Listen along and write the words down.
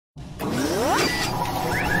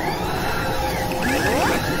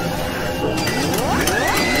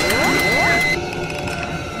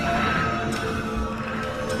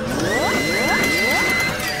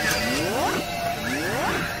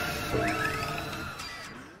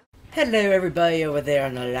Hello everybody over there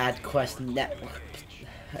on the LadQuest network.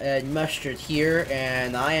 Mustard here,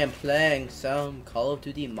 and I am playing some Call of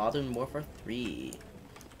Duty Modern Warfare 3.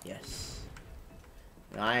 Yes.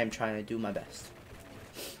 And I am trying to do my best.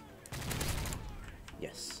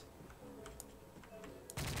 Yes.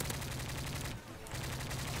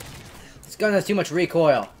 This gun has too much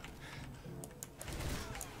recoil.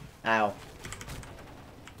 Ow.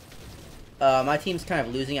 My team's kind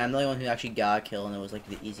of losing. I'm the only one who actually got a kill, and it was like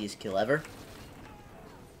the easiest kill ever.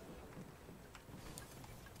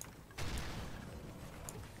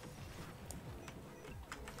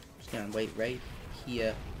 Just gonna wait right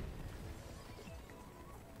here.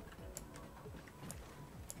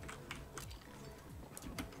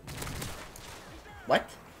 What?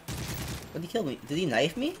 What did he kill me? Did he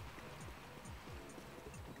knife me?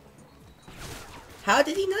 How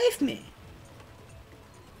did he knife me?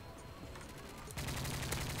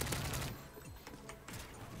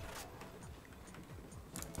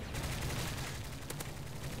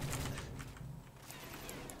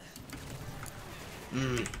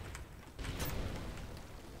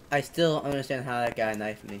 I still don't understand how that guy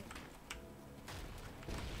knifed me.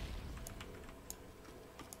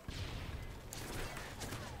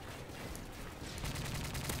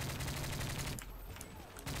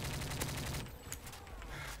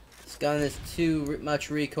 This gun is too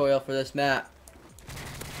much recoil for this map.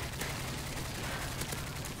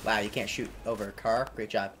 Wow, you can't shoot over a car. Great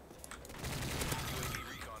job.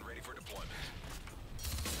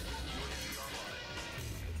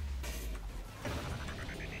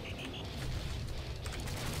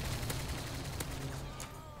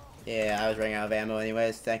 Yeah, I was running out of ammo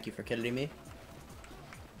anyways. Thank you for killing me.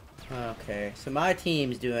 Okay, so my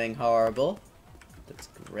team's doing horrible. That's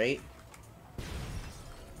great.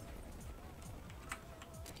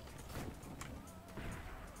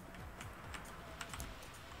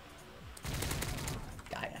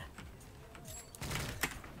 Gaia.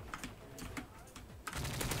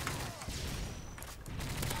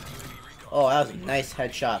 Oh, that was a nice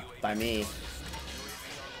headshot by me.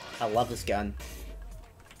 I love this gun.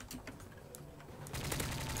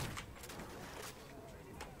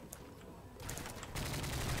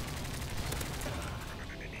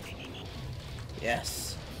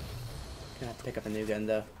 Yes. Gonna have to pick up a new gun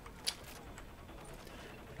though.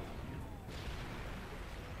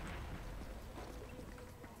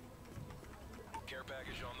 Care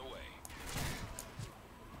package on the way.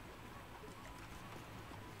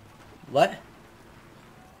 What?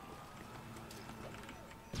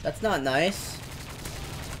 That's not nice.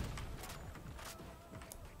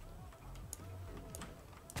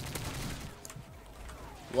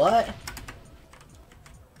 What?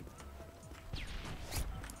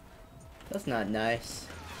 That's not nice.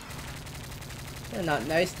 They're not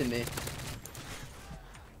nice to me.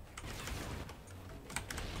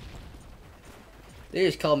 They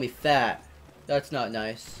just called me fat. That's not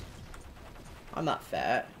nice. I'm not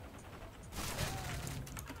fat.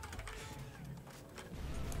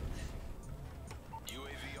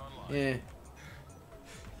 UAV online. Yeah.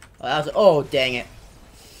 Oh, that was. Oh, dang it.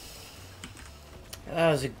 That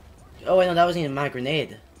was a. Oh, wait, no, that wasn't even my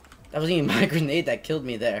grenade. That wasn't even my grenade that killed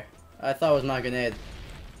me there. I thought it was my grenade.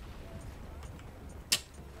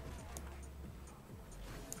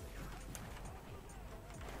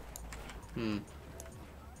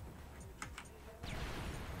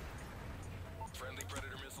 Friendly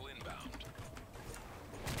Predator missile inbound.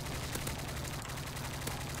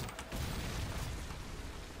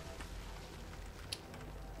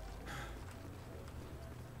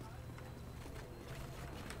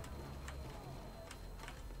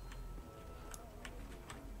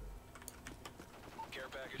 Care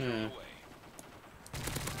package on the way.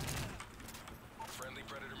 Friendly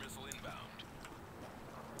Predator missile inbound.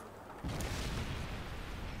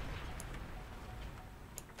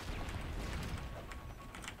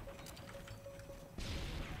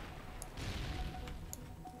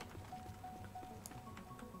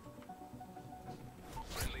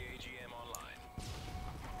 Friendly AGM online.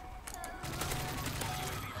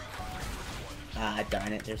 UAV recon ready for deployment. Ah,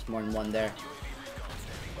 darn it. There's more than one there. UAV recon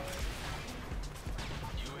standing by.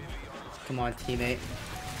 UAV online. Come on, teammate.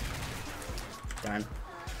 Darn.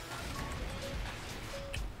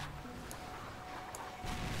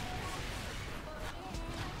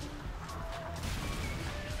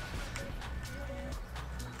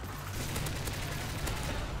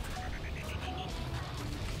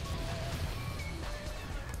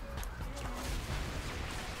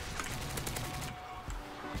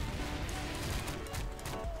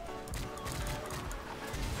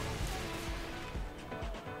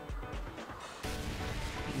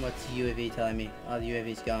 What's UAV telling me? Oh, the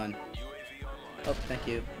UAV's gone. UAV online. Oh, thank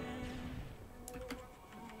you.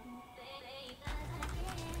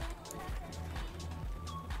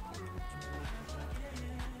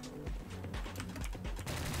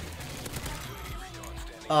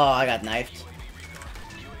 Oh, I got knifed.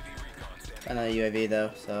 Another UAV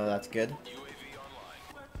though, so that's good. UAV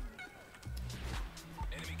online.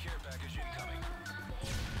 Enemy care package incoming.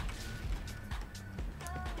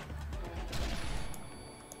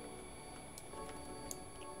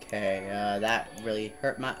 Okay, that really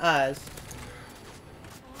hurt my eyes.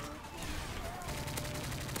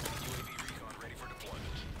 UAV recon ready for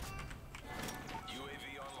deployment.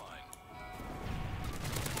 UAV online.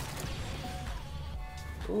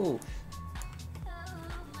 Ooh.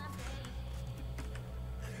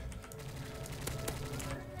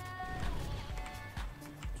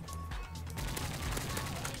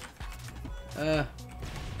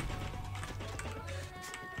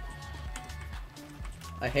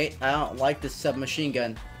 I don't like this submachine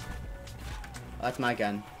gun. That's my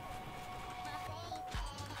gun.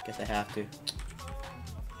 Guess I have to.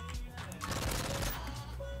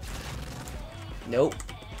 Nope.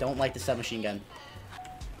 Don't like the submachine gun.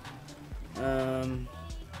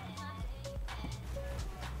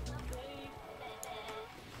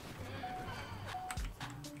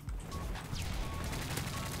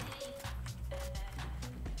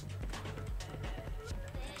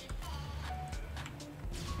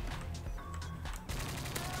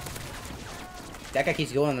 That guy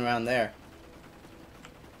keeps going around there.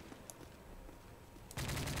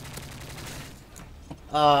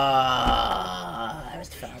 I was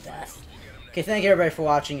found death. Okay, thank you everybody for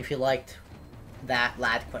watching. If you liked that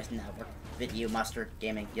LadQuest Network video, Mustard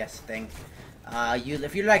Gaming, yes thing.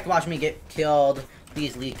 If you like to watch me get killed,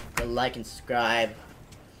 please leave a like and subscribe.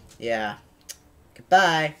 Yeah.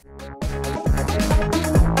 Goodbye.